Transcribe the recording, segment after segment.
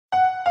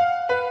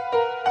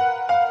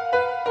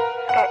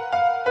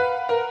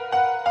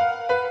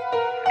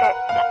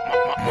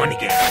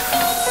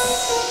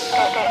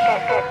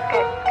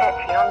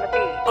Sketchy on the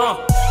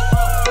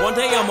beat. One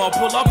day I'ma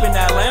pull up in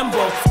that Lambo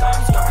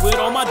with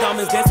all my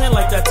diamonds dancing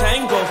like the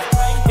tango.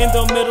 In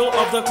the middle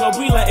of the club,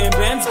 we letting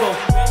bands go.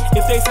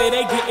 If they say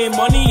they getting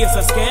money, it's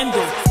a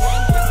scandal.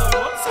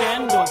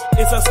 Scandal,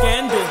 it's a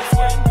scandal.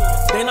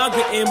 They not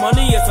getting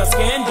money, it's a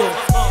scandal.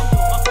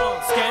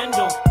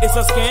 Scandal, it's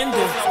a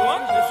scandal.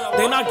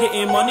 They not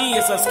getting money,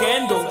 it's a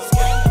scandal.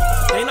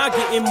 They not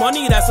getting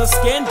money, that's a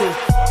scandal.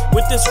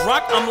 With this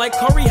rock, I'm like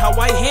Curry, how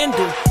I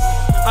handle.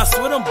 I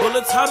swear them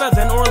bullets hotter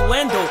than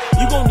Orlando.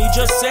 You gon' need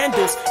your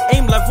sandals,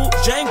 aim level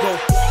Django.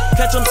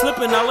 Catch them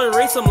slipping, I'll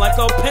erase them like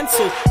a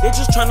pencil. They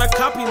just tryna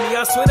copy me,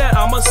 I swear that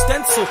I'm a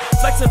stencil.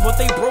 Flexing, but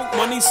they broke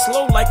money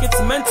slow like it's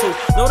mental.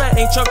 No, that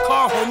ain't your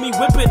car, homie,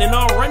 whipping in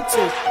our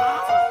rental.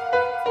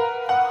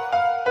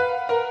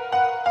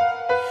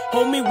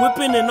 Homie,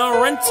 whipping in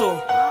our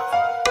rental.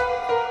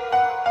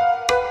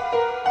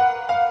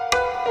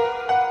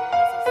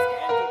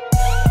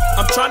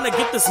 I'm trying to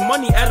get this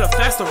money at a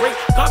faster rate.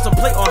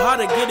 Contemplate on how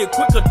to get it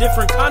quicker,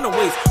 different kind of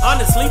ways.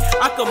 Honestly,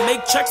 I could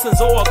make checks and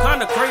all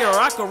kind of cray, or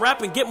I could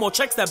rap and get more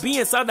checks that be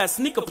inside that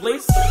sneaker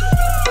place.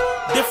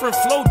 Different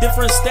flow,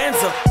 different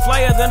stanza.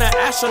 Flyer than an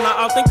astronaut,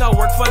 I think I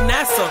work for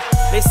NASA.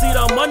 They see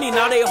the money,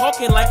 now they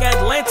hawking like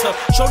Atlanta.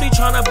 Shorty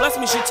tryna bless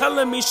me, she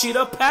telling me she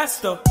the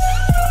pastor.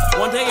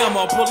 One day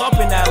I'ma pull up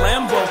in that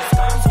Lambo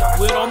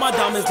with all my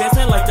diamonds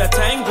dancing like the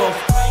tango.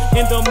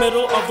 In the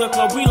middle of the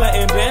club, we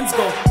letting bands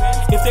go.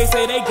 If they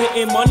say they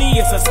getting money,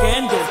 it's a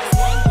scandal.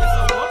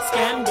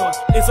 Scandal,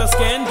 it's a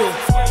scandal.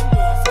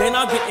 They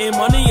not getting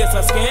money, it's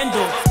a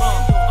scandal.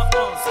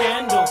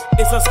 Scandal,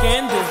 it's a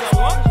scandal.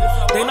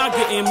 They not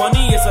getting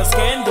money, it's a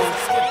scandal.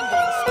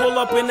 Pull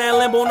up in that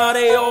Lambo, now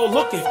they all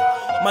looking.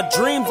 My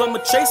dreams, I'ma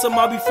chase them,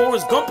 I'll be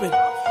Forrest Gumping.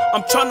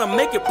 I'm tryna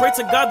make it, pray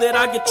to God that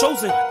I get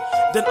chosen.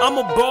 Then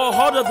I'ma ball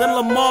harder than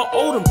Lamar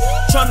Odom.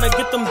 Tryna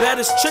get them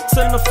baddest chicks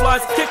and the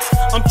flies kicks.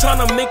 I'm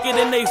tryna make it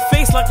in they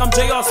face like I'm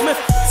J.R. Smith,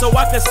 so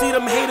I can see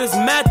them haters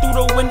mad through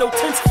the window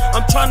tints.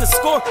 I'm tryna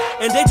score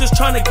and they just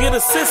tryna get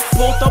assists.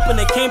 Pulled up and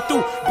they came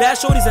through,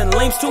 bad shorties and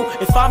lames too.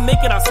 If I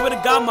make it, I swear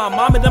to God, my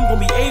mom and them gon'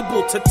 be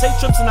able to take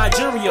trips to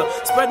Nigeria,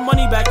 spread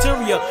money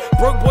bacteria.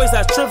 Broke boys,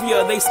 that's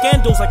trivia, they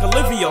scandals like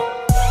Olivia.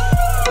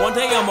 One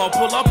day I'ma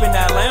pull up in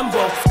that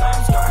Lambo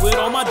with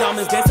all my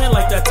diamonds dancing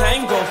like the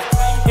tango.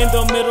 In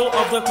the middle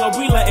of the club,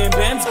 we letting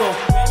bands go.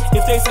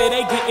 If they say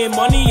they getting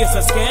money, it's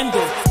a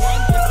scandal.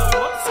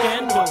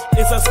 Scandal,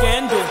 it's a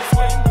scandal.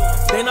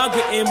 They not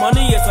getting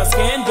money, it's a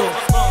scandal.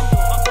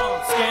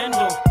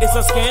 Scandal, it's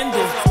a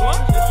scandal.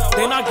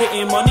 They not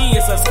getting money,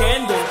 it's a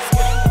scandal.